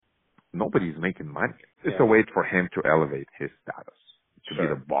nobody's making money. It's a way for him to elevate his status, to be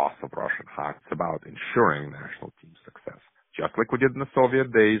the boss of Russian hockey. It's about ensuring national team success, just like we did in the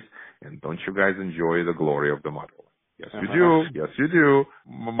Soviet days. And don't you guys enjoy the glory of the motherland? Yes, you do. Yes, you do.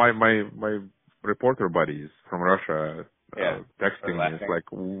 My reporter buddies from Russia texting me. It's like,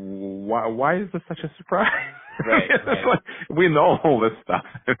 why is this such a surprise? Right. Like, we know all this stuff.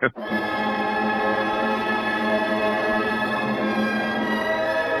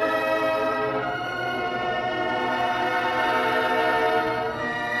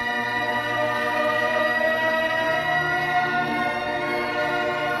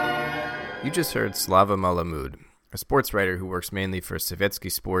 You just heard Slava Malamud, a sports writer who works mainly for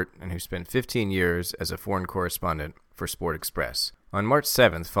Sovietsky Sport and who spent 15 years as a foreign correspondent for Sport Express. On March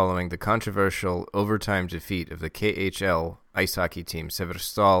 7th, following the controversial overtime defeat of the KHL ice hockey team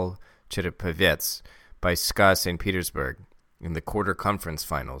Severstal Cherepovets by SKA St. Petersburg in the quarter conference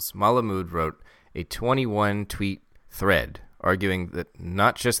finals, Malamud wrote a 21-tweet thread arguing that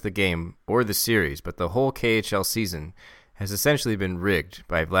not just the game or the series, but the whole KHL season has essentially been rigged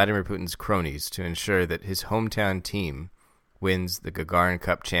by Vladimir Putin's cronies to ensure that his hometown team wins the Gagarin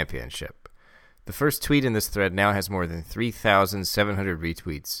Cup championship. The first tweet in this thread now has more than 3,700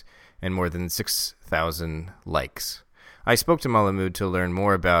 retweets and more than 6,000 likes. I spoke to Malamud to learn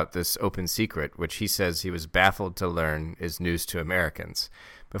more about this open secret, which he says he was baffled to learn is news to Americans.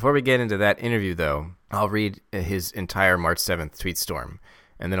 Before we get into that interview, though, I'll read his entire March 7th tweet storm,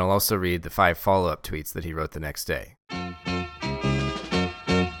 and then I'll also read the 5 follow-up tweets that he wrote the next day.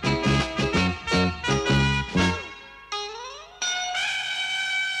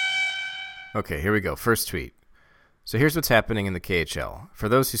 Okay, here we go. First tweet. So here's what's happening in the KHL. For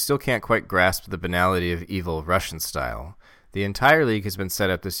those who still can't quite grasp the banality of evil Russian style, the entire league has been set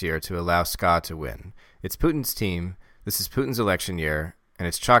up this year to allow SKA to win. It's Putin's team, this is Putin's election year, and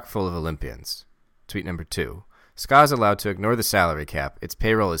it's chock full of Olympians. Tweet number 2. SKA is allowed to ignore the salary cap. Its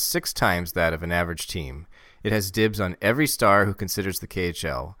payroll is 6 times that of an average team. It has dibs on every star who considers the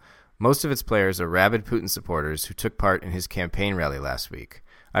KHL. Most of its players are rabid Putin supporters who took part in his campaign rally last week.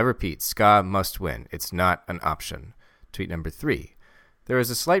 I repeat, SKA must win. It's not an option. Tweet number 3. There is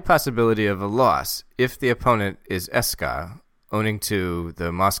a slight possibility of a loss if the opponent is SKA, owing to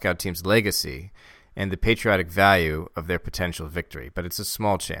the Moscow team's legacy and the patriotic value of their potential victory, but it's a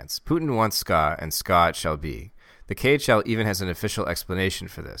small chance. Putin wants SKA, and SKA it shall be. The KHL even has an official explanation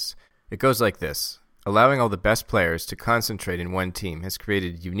for this. It goes like this. Allowing all the best players to concentrate in one team has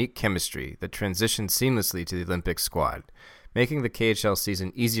created unique chemistry that transitions seamlessly to the Olympic squad. Making the KHL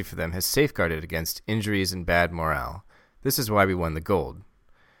season easy for them has safeguarded against injuries and bad morale. This is why we won the gold.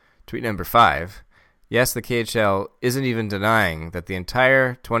 Tweet number 5. Yes, the KHL isn't even denying that the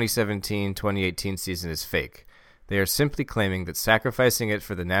entire 2017-2018 season is fake. They are simply claiming that sacrificing it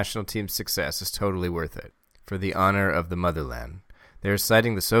for the national team's success is totally worth it, for the honor of the motherland. They are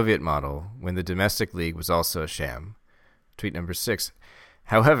citing the Soviet model when the domestic league was also a sham. Tweet number 6.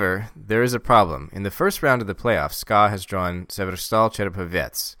 However, there is a problem. In the first round of the playoffs, SKA has drawn Severstal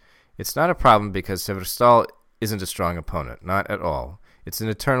Cherepovets. It's not a problem because Severstal isn't a strong opponent, not at all. It's an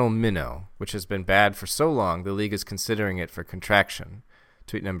eternal minnow, which has been bad for so long the league is considering it for contraction.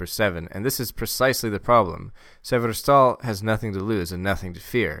 Tweet number 7, and this is precisely the problem. Severstal has nothing to lose and nothing to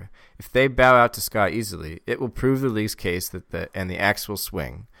fear. If they bow out to SKA easily, it will prove the league's case and the axe will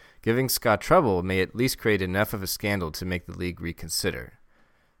swing. Giving SKA trouble may at least create enough of a scandal to make the league reconsider.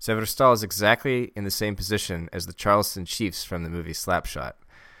 Severstal is exactly in the same position as the Charleston Chiefs from the movie Slapshot,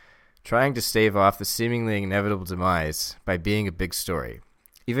 trying to stave off the seemingly inevitable demise by being a big story.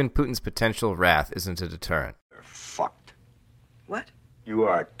 Even Putin's potential wrath isn't a deterrent. You're fucked. What? You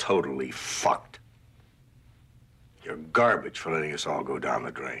are totally fucked. You're garbage for letting us all go down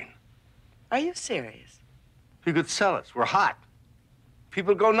the drain. Are you serious? You could sell us. We're hot.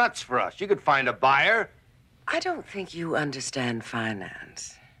 People go nuts for us. You could find a buyer. I don't think you understand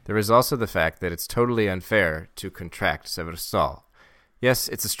finance. There is also the fact that it's totally unfair to contract Severstal. Yes,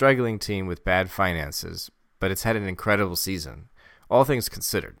 it's a struggling team with bad finances, but it's had an incredible season, all things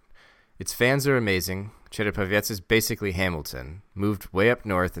considered. Its fans are amazing. Cherepovets is basically Hamilton, moved way up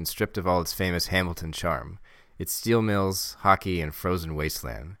north and stripped of all its famous Hamilton charm. It's steel mills, hockey, and frozen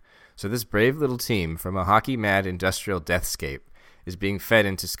wasteland. So this brave little team from a hockey-mad industrial deathscape is being fed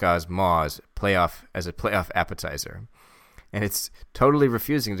into SKA's maw as a playoff appetizer. And it's totally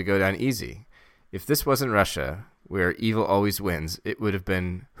refusing to go down easy. If this wasn't Russia, where evil always wins, it would have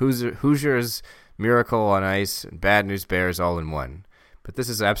been Hoosiers, Miracle on Ice, and Bad News Bears all in one. But this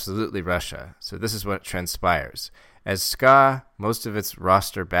is absolutely Russia, so this is what transpires. As SKA, most of its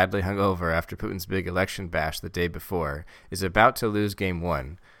roster badly hungover after Putin's big election bash the day before, is about to lose Game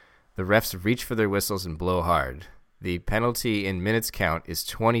 1, The refs reach for their whistles and blow hard. The penalty in minutes count is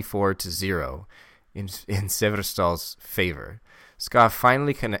 24-0 in Severstal's favor. SKA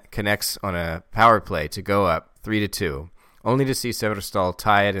finally connects on a power play to go up 3-2, only to see Severstal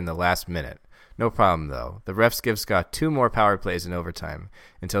tie it in the last minute. No problem, though. The refs give SKA 2 more power plays in overtime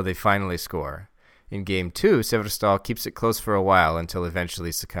until they finally score. In Game 2, Severstal keeps it close for a while until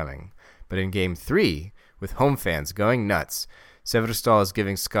eventually succumbing. But in Game 3, with home fans going nuts, Severstal is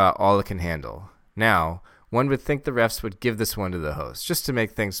giving SKA all it can handle. Now, one would think the refs would give this one to the host, just to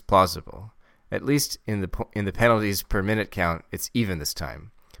make things plausible. At least in the penalties per minute count, it's even this time.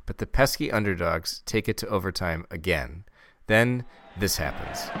 But the pesky underdogs take it to overtime again. Then, this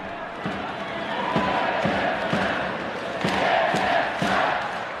happens.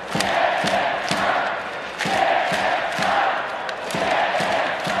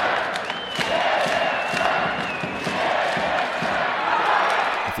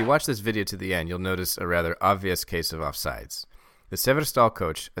 If you watch this video to the end, you'll notice a rather obvious case of offsides. The Severstal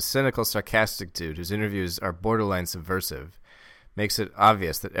coach, a cynical, sarcastic dude whose interviews are borderline subversive, makes it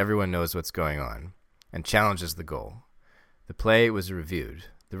obvious that everyone knows what's going on, and challenges the goal. The play was reviewed.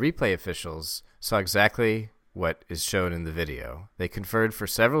 The replay officials saw exactly what is shown in the video. They conferred for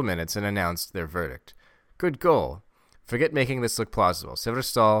several minutes and announced their verdict. Good goal. Forget making this look plausible.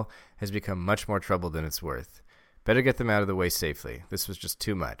 Severstal has become much more trouble than it's worth. Better get them out of the way safely. This was just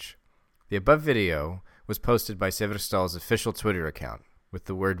too much. The above video was posted by Severstal's official Twitter account, with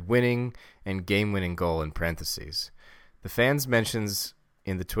the word winning and game-winning goal in parentheses. The fans' mentions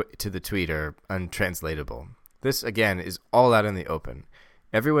to the tweet are untranslatable. This, again, is all out in the open.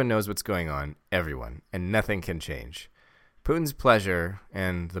 Everyone knows what's going on, everyone, and nothing can change. Putin's pleasure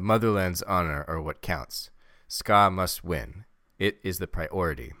and the motherland's honor are what counts. SKA must win. It is the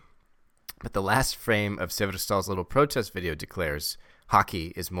priority. But the last frame of Severstal's little protest video declares,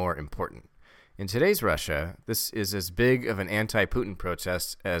 hockey is more important. In today's Russia, this is as big of an anti-Putin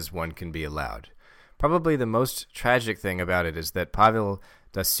protest as one can be allowed. Probably the most tragic thing about it is that Pavel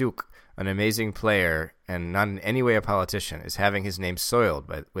Dasyuk, an amazing player and not in any way a politician, is having his name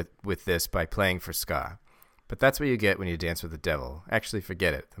soiled with this by playing for SKA. But that's what you get when you dance with the devil. Actually,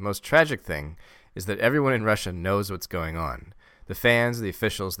 forget it. The most tragic thing is that everyone in Russia knows what's going on. The fans, the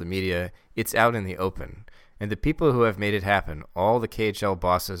officials, the media, it's out in the open. And the people who have made it happen, all the KHL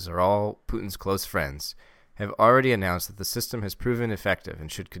bosses or all Putin's close friends, have already announced that the system has proven effective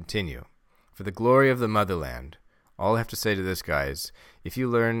and should continue. For the glory of the motherland, all I have to say to this, guys, if you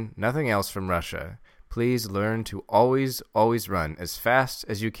learn nothing else from Russia, please learn to always, always run as fast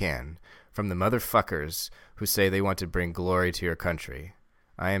as you can from the motherfuckers who say they want to bring glory to your country.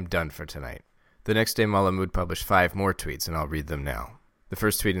 I am done for tonight. The next day, Malamud published 5 more tweets, and I'll read them now. The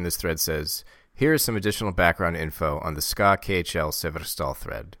first tweet in this thread says, here is some additional background info on the SKA KHL Severstal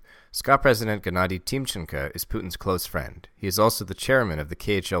thread. SKA President Gennady Timchenko is Putin's close friend. He is also the chairman of the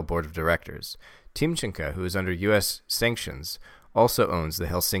KHL Board of Directors. Timchenko, who is under U.S. sanctions, also owns the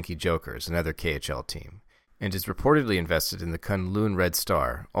Helsinki Jokers, another KHL team, and is reportedly invested in the Kunlun Red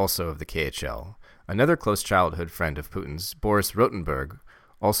Star, also of the KHL. Another close childhood friend of Putin's, Boris Rotenberg,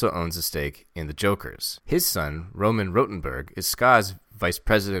 also owns a stake in the Jokers. His son, Roman Rotenberg, is SKA's vice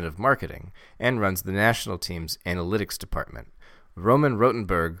president of marketing and runs the national team's analytics department. Roman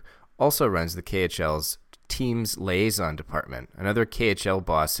Rotenberg also runs the KHL's team's liaison department. Another KHL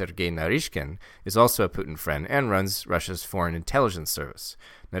boss, Sergei Narishkin, is also a Putin friend and runs Russia's foreign intelligence service.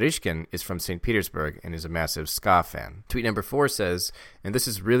 Narishkin is from St. Petersburg and is a massive SKA fan. Tweet number 4 says, and this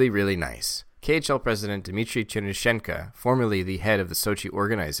is really, really nice. KHL President Dmitry Chernyshenko, formerly the head of the Sochi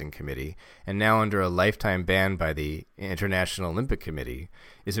Organizing Committee and now under a lifetime ban by the International Olympic Committee,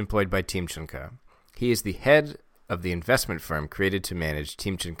 is employed by Timchenko. He is the head of the investment firm created to manage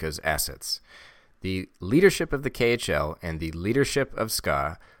Timchenko's assets. The leadership of the KHL and the leadership of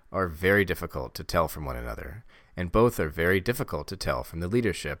SKA are very difficult to tell from one another, and both are very difficult to tell from the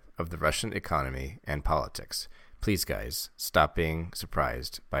leadership of the Russian economy and politics. Please, guys, stop being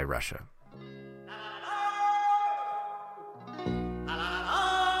surprised by Russia.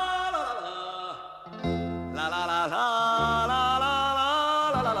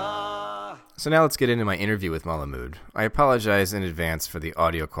 So now let's get into my interview with Malamud. I apologize in advance for the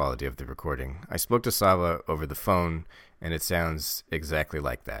audio quality of the recording. I spoke to Slava over the phone, and it sounds exactly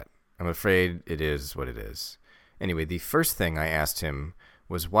like that. I'm afraid it is what it is. Anyway, the first thing I asked him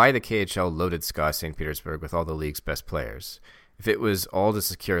was why the KHL loaded SKA St. Petersburg with all the league's best players. If it was all to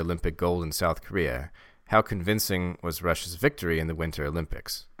secure Olympic gold in South Korea, how convincing was Russia's victory in the Winter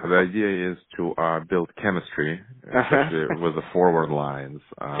Olympics? The idea is to build chemistry, especially with the forward lines,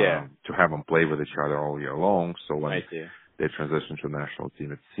 to have them play with each other all year long. So when they transition to the national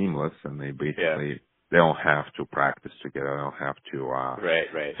team, it's seamless, and they basically they don't have to practice together. They don't have to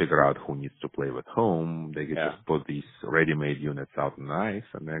figure out who needs to play with whom. They can just put these ready-made units out on the ice,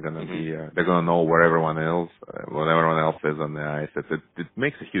 and they're gonna be they're gonna know where everyone else is on the ice. It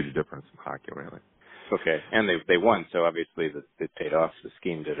makes a huge difference in hockey, really. Okay, and they won, so obviously it paid off. The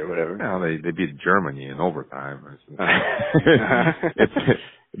scheme did, or whatever. Yeah, they beat Germany in overtime.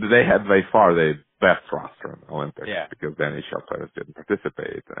 They had by far the best roster in the Olympics because the NHL players didn't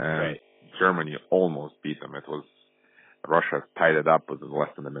participate, and Germany almost beat them. It was Russia tied it up with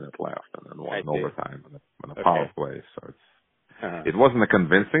less than a minute left, and then won in overtime on a power play. So it wasn't a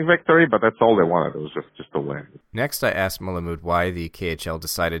convincing victory, but that's all they wanted. It was just a win. Next, I asked Malamud why the KHL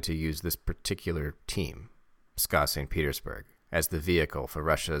decided to use this particular team, SKA St. Petersburg, as the vehicle for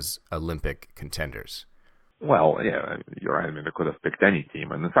Russia's Olympic contenders. Well, yeah, you're right. I mean, they could have picked any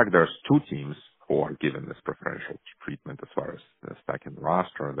team. And in fact, there's two teams who are given this preferential treatment as far as the second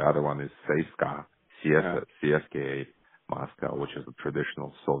roster. The other one is CSKA, CSKA Moscow, which is a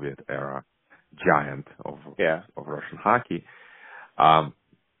traditional Soviet-era giant of Russian hockey. And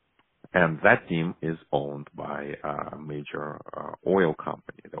that team is owned by a major oil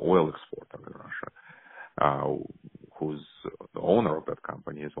company, the oil exporter in Russia, who's the owner of that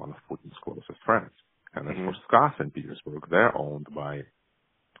company is one of Putin's closest friends. And as for SKA St. Petersburg, they're owned by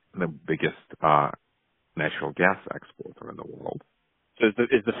the biggest natural gas exporter in the world. So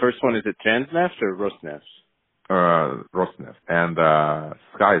is the first one, is it Transneft or Rosneft? Rosneft. And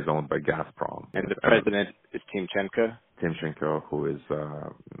SKA is owned by Gazprom. And the president is Timchenko? Timchenko, who is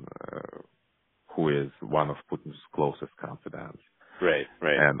one of Putin's closest confidants. Right.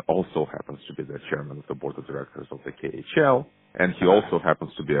 And also happens to be the chairman of the board of directors of the KHL. And he also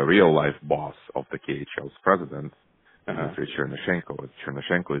happens to be a real-life boss of the KHL's president, Dmitry Chernyshenko.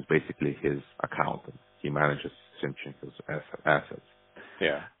 Chernyshenko is basically his accountant. He manages Timchenko's assets.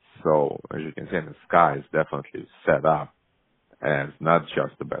 Yeah. So, as you can see, the SKA is definitely set up as not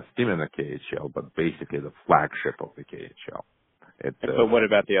just the best team in the KHL, but basically the flagship of the KHL. But what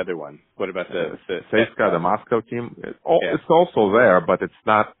about the other one? What about the CSKA, the Moscow team? It's also there, but it's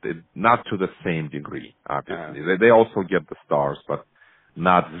not to the same degree. Obviously, they also get the stars, but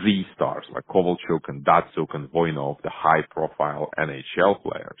not the stars like Kovalchuk and Datsuk and Voinov, the high-profile NHL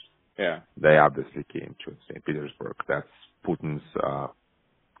players. Yeah, they obviously came to St. Petersburg. That's Putin's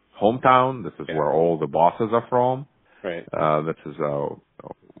hometown. This is where all the bosses are from. Right. This is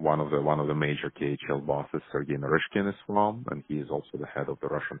one of the major KHL bosses, Sergei Narishkin, is from, and he is also the head of the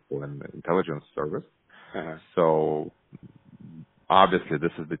Russian Foreign Intelligence Service. So obviously,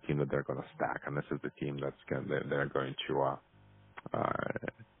 this is the team that they're going to stack, and this is the team they're going to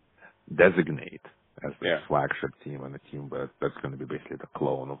designate as the flagship team, and the team that's going to be basically the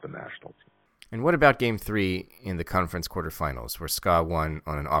clone of the national team. And what about Game 3 in the conference quarterfinals, where SKA won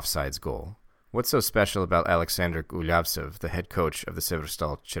on an offsides goal? What's so special about Alexander Gulyavtsev, the head coach of the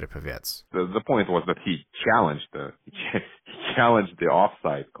Severstal Cherepovets? The point was that he challenged the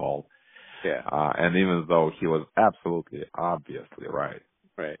offside call. Yeah. And even though he was absolutely obviously right,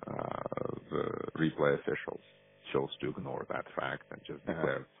 the replay officials chose to ignore that fact and just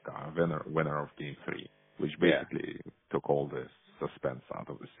declared SKA winner of Game 3, which basically took all this suspense out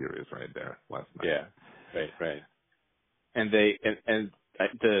of the series right there last night. Yeah, right. And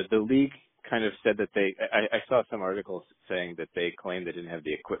the league kind of said that I saw some articles saying that they claimed they didn't have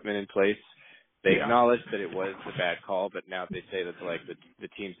the equipment in place. They acknowledged that it was a bad call, but now they say that the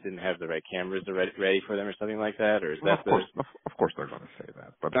teams didn't have the right cameras ready for them or something like that, or is that of course they're going to say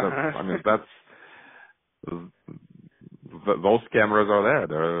that. But I mean, those cameras are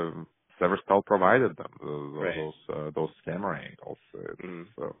there. Severstal provided them those camera angles. So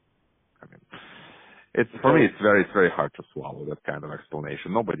I mean, for me, it's very hard to swallow that kind of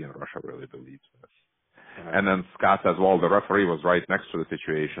explanation. Nobody in Russia really believes this. And then SKA says, well, the referee was right next to the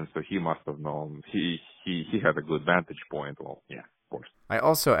situation, so he must have known. He had a good vantage point. Well, yeah, of course. I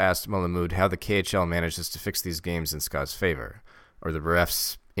also asked Malamud how the KHL manages to fix these games in SKA's favor. Are the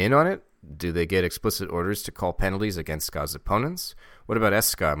refs in on it? Do they get explicit orders to call penalties against SKA's opponents? What about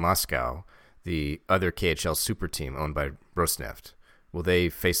SKA Moscow, the other KHL super team owned by Rosneft? Will they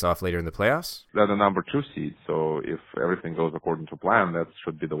face off later in the playoffs? They're the number 2 seed, so if everything goes according to plan, that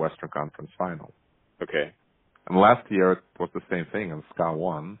should be the Western Conference final. Okay. And last year it was the same thing, and SKA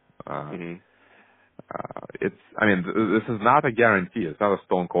won. This is not a guarantee. It's not a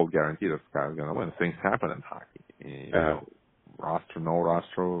stone cold guarantee that SKA is going to win. Things happen in hockey. Roster, no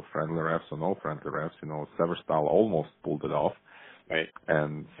roster, friendly refs or no friendly refs. Severstal almost pulled it off. Right.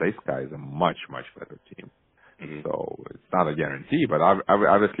 And CSKA is a much, much better team. So it's not a guarantee, but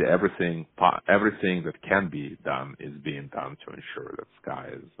obviously everything that can be done is being done to ensure that Sky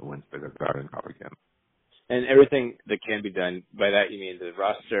wins the Gagarin Cup again. And everything that can be done, by that you mean the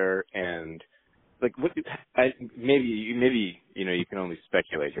roster and like what? Maybe you can only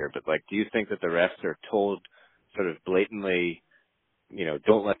speculate here, but like, do you think that the refs are told sort of blatantly,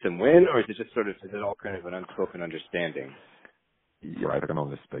 don't let them win, or is it just sort of, is it all kind of an unspoken understanding? You're right, I can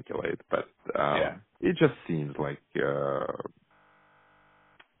only speculate, but it just seems like, I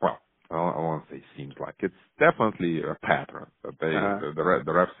won't say seems like, it's definitely a pattern that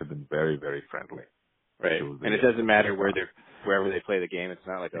the refs have been very, very friendly. Right, and it doesn't matter wherever they play the game. It's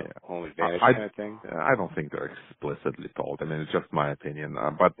not like a home advantage kind of thing. I don't think they're explicitly told. I mean, it's just my opinion,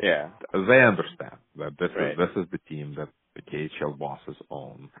 but they understand that this is the team that the KHL bosses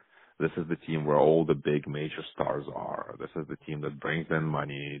own. This is the team where all the big major stars are. This is the team that brings in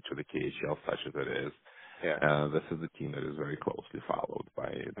money to the KHL, such as it is. This is the team that is very closely followed by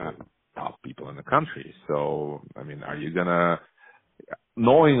the top people in the country. So, I mean, are you gonna,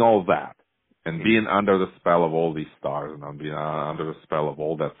 knowing all that and being under the spell of all these stars and being under the spell of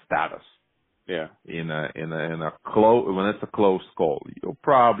all that status, in a close, when it's a close call, you're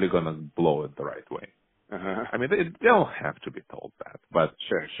probably gonna blow it the right way. I mean, they don't have to be told that, but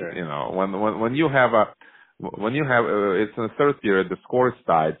sure. When you have it's in the third period, the score is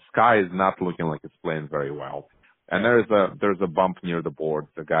tied. Sky is not looking like it's playing very well, and there's a bump near the board.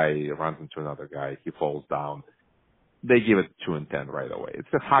 The guy runs into another guy. He falls down. They give it 2 and 10 right away.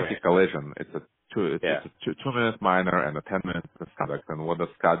 It's a hockey collision. It's a 2-minute minor and a 10-minute misconduct. And what does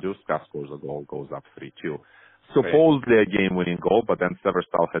Ska do? Ska scores a goal, goes up 3-2. Supposedly a game-winning goal, but then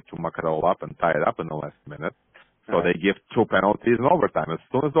Severstal had to muck it all up and tie it up in the last minute. So they give 2 penalties in overtime. As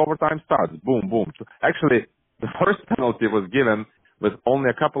soon as overtime starts, boom, boom. Actually, the first penalty was given with only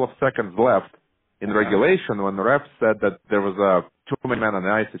a couple of seconds left in regulation when the ref said that there was a 2-man on the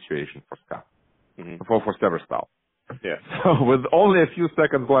ice situation for Ska, for Severstal. So with only a few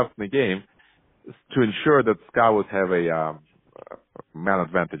seconds left in the game, to ensure that Ska would have a man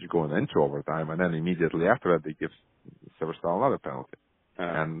advantage going into overtime, and then immediately after that they give Severstal another penalty,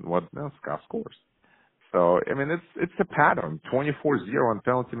 and Ska scores. So I mean, it's a pattern. 24-0 on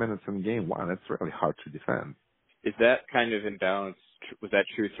penalty minutes in game one. It's really hard to defend. Is that kind of imbalance? Was that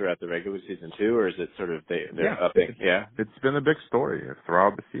true throughout the regular season too, or is it sort of they're upping? It's been a big story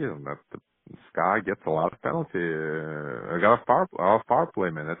throughout the season that the Ska gets a lot of penalty, a lot of power play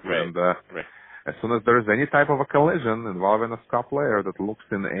minutes, and as soon as there is any type of a collision involving a Ska player that looks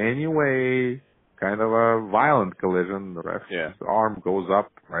in any way kind of a violent collision, the ref's arm goes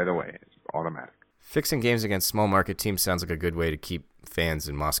up right away. It's automatic. Fixing games against small market teams sounds like a good way to keep fans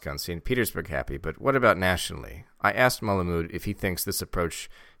in Moscow and St. Petersburg happy, but what about nationally? I asked Malamud if he thinks this approach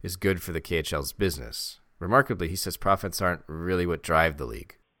is good for the KHL's business. Remarkably, he says profits aren't really what drive the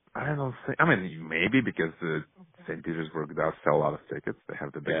league. I don't think, I mean, maybe because St. Petersburg does sell a lot of tickets. They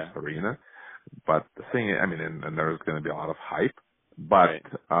have the biggest arena. But the thing, I mean, and there's going to be a lot of hype, but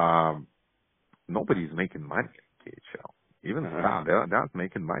nobody's making money in KHL. Even they're not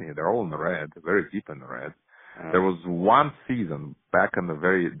making money. They're all in the red, very deep in the red. There was one season back in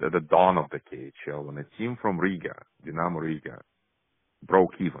the dawn of the KHL when a team from Riga, Dynamo Riga,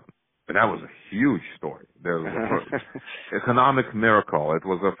 broke even. And that was a huge story. There was an economic miracle. It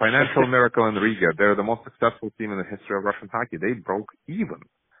was a financial miracle in Riga. They're the most successful team in the history of Russian hockey. They broke even.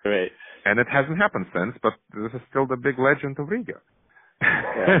 Right. And it hasn't happened since, but this is still the big legend of Riga.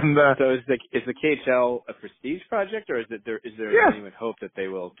 And, so is the KHL a prestige project, or is there genuine hope that they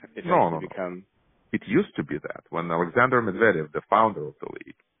will eventually become? It used to be that when Alexander Medvedev, the founder of the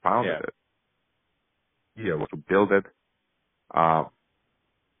league, founded it. He was to build it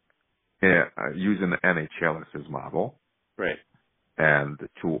using the NHL as his model, right? And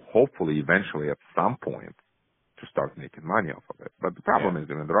to hopefully eventually at some point to start making money off of it. But the problem is,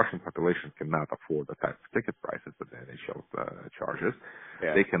 the Russian population cannot afford the type of ticket prices that the NHL charges.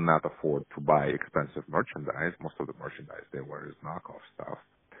 They cannot afford to buy expensive merchandise. Most of the merchandise they wear is knockoff stuff.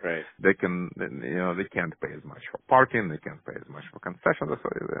 Right. They can't pay as much for parking. They can't pay as much for concessions.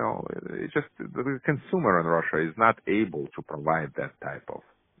 So, it's just the consumer in Russia is not able to provide that type of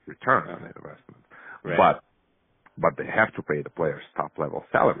return on investment. Right. But they have to pay the players top-level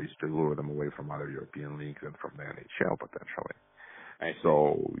salaries to lure them away from other European leagues and from the NHL potentially.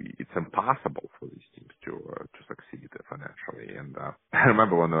 So it's impossible for these teams to succeed financially. And I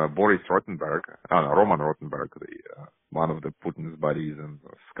remember when Roman Rothenberg, one of the Putin's buddies and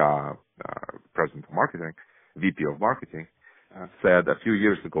Ska president of marketing, VP of marketing, said a few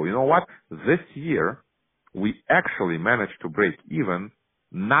years ago, you know what? This year we actually managed to break even,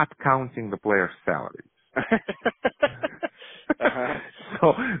 not counting the players' salaries.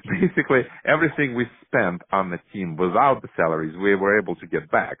 So basically, everything we spent on the team without the salaries, we were able to get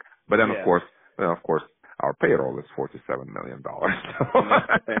back. But then, of course, our payroll is $47 million.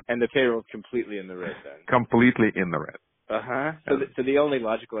 And the payroll is completely in the red then. Completely in the red. So the only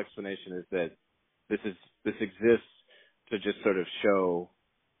logical explanation is that this exists to just sort of show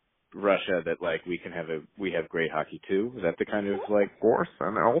Russia that like we have great hockey too. Is that the kind of like? Of course,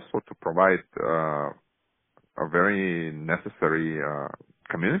 and also to provide a very necessary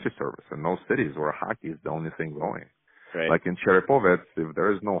community service in those cities where hockey is the only thing going. Right. Like in Cherepovets, if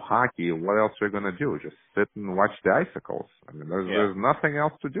there is no hockey, what else are you going to do? Just sit and watch the icicles. I mean, there's nothing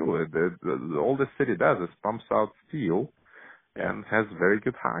else to do. All the city does is pumps out steel and has very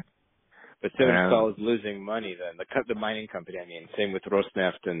good hockey. But Severstock is losing money then. The mining company, I mean, same with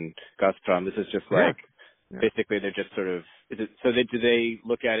Rosneft and Gazprom. This is just like, basically they're just sort of, do they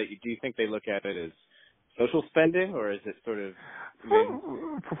look at it, do you think they look at it as social spending, or is it sort of?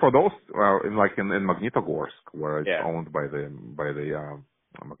 For those, in Magnitogorsk, where it's owned by the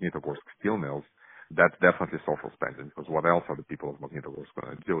Magnitogorsk steel mills, that's definitely social spending. Because what else are the people of Magnitogorsk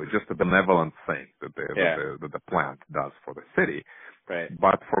going to do? It's just a benevolent thing that the plant does for the city. Right.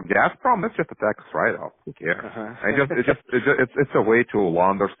 But for Gazprom, it's just a tax write-off. Who cares? It's a way to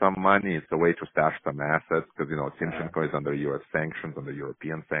launder some money. It's a way to stash some assets because Timchenko is under U.S. sanctions, under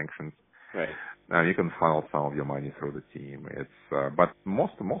European sanctions. Right. Now you can funnel some of your money through the team. But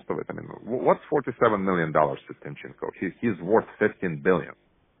most of it. I mean, what's $47 million to Timchenko? He's worth $15 billion.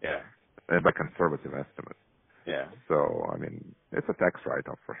 Yeah. By conservative estimates. Yeah. So I mean, it's a tax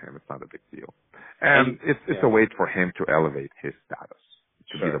write-off for him. It's not a big deal, and it's a way for him to elevate his status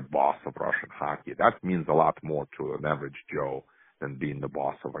to be the boss of Russian hockey. That means a lot more to an average Joe than being the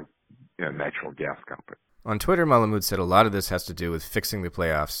boss of a natural gas company. On Twitter, Malamud said a lot of this has to do with fixing the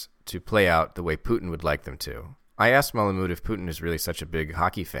playoffs to play out the way Putin would like them to. I asked Malamud if Putin is really such a big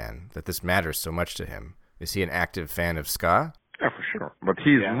hockey fan, that this matters so much to him. Is he an active fan of ska? Yeah, for sure. But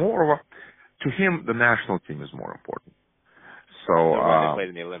he's more of to him, the national team is more important. So when they played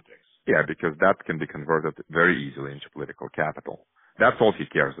in the Olympics. Yeah, because that can be converted very easily into political capital. That's all he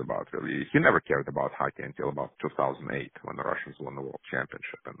cares about, really. He never cared about hockey until about 2008 when the Russians won the World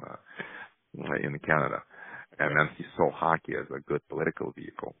Championship in Canada. And then he saw hockey as a good political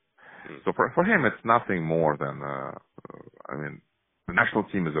vehicle. So for him, it's nothing more than, the national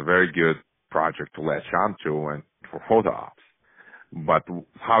team is a very good project to latch onto and for photo ops. But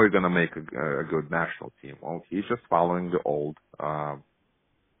how are you going to make a good national team? Well, he's just following the old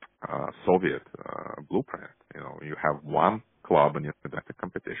Soviet blueprint. You have one club and you conduct a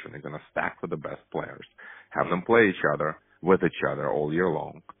competition. You're going to stack with the best players, have them play each other with each other all year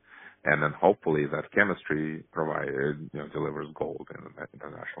long, and then hopefully that chemistry delivers gold in the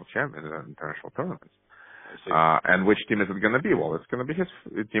international tournaments. And which team is it going to be? Well, it's going to be his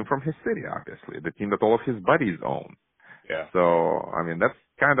team from his city, obviously, the team that all of his buddies own. Yeah. So, that's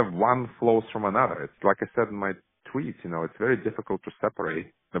kind of one flows from another. It's like I said in my tweets, it's very difficult to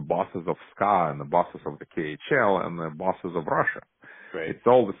separate the bosses of SKA and the bosses of the KHL and the bosses of Russia. Right. It's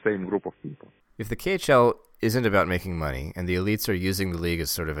all the same group of people. If the KHL isn't about making money and the elites are using the league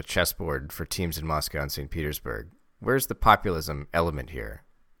as sort of a chessboard for teams in Moscow and St. Petersburg, where's the populism element here?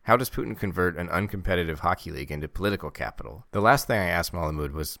 How does Putin convert an uncompetitive hockey league into political capital? The last thing I asked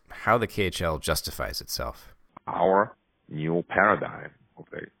Malamud was how the KHL justifies itself. Our new paradigm of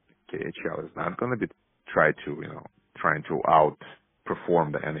the KHL is not going to be trying to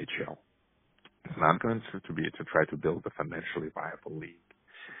outperform the NHL. It's not going to be to try to build a financially viable league.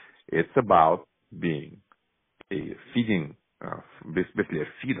 It's about being basically a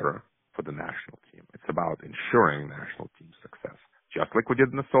feeder for the national team. It's about ensuring national team success, just like we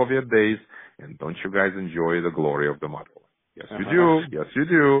did in the Soviet days. And don't you guys enjoy the glory of the motherland? Yes, you do. Yes, you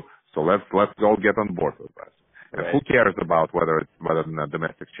do. So let's all get on board with us. And who cares about whether the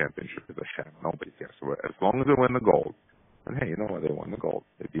domestic championship is a sham? Nobody cares. As long as they win the gold. And hey, you know what? They won the gold.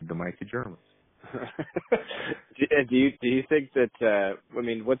 They beat the mighty Germans. Do you think that?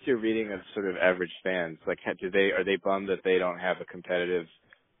 What's your reading of sort of average fans? Like, are they bummed that they don't have a competitive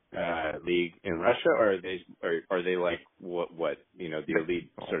league in Russia, or are they like what the elite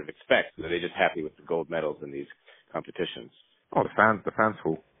sort of expects? Are they just happy with the gold medals in these competitions? Oh, the fans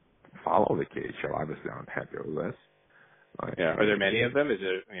who follow the KHL obviously aren't happy with this. Are there many of them? Is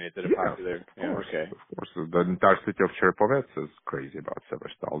it a popular? Of course. The entire city of Cherepovets is crazy about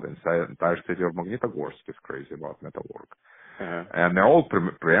Severstock. The entire city of Magnitogorsk is crazy about Metalurg. And they're all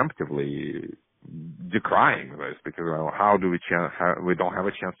preemptively decrying this because how we don't have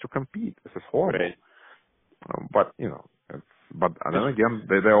a chance to compete? This is horrible. Right. But But then again,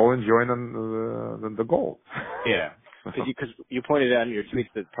 they're all enjoying the goal. Yeah. Because you pointed out in your tweets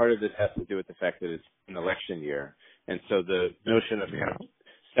that part of this has to do with the fact that it's an election year. And so the notion of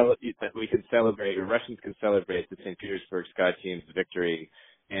that we can celebrate, or Russians can celebrate the St. Petersburg Sky team's victory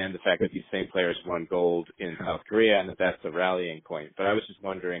and the fact that these same players won gold in South Korea and that that's a rallying point. But I was just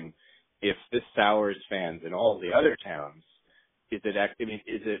wondering if this sours fans in all the other towns, does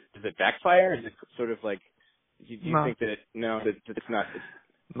it backfire? Is it sort of like, do you think that, that it's not?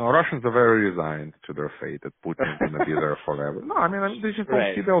 No, Russians are very resigned to their fate, that Putin's going to be there forever. No, I mean, they just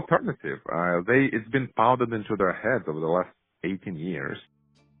don't see the alternative. It's been pounded into their heads over the last 18 years.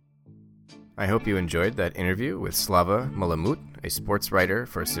 I hope you enjoyed that interview with Slava Malamud, a sports writer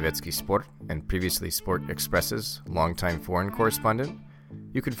for Sovietsky Sport and previously Sport Express's longtime foreign correspondent.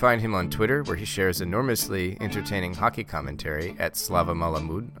 You can find him on Twitter, where he shares enormously entertaining hockey commentary at Slava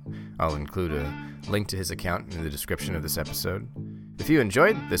Malamud. I'll include a link to his account in the description of this episode. If you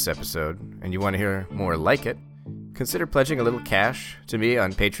enjoyed this episode and you want to hear more like it, consider pledging a little cash to me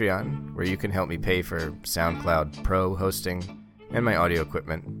on Patreon, where you can help me pay for SoundCloud Pro hosting and my audio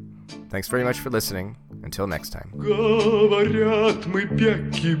equipment. Thanks very much for listening. Until next time. Говорят мы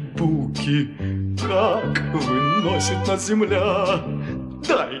бяки-буки, как выносит нас земля.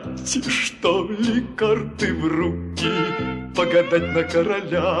 Дайте, что ли, карты в руки, погадать на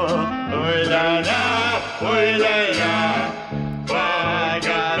короля. Ой-ля-ля, ой-ля-ля.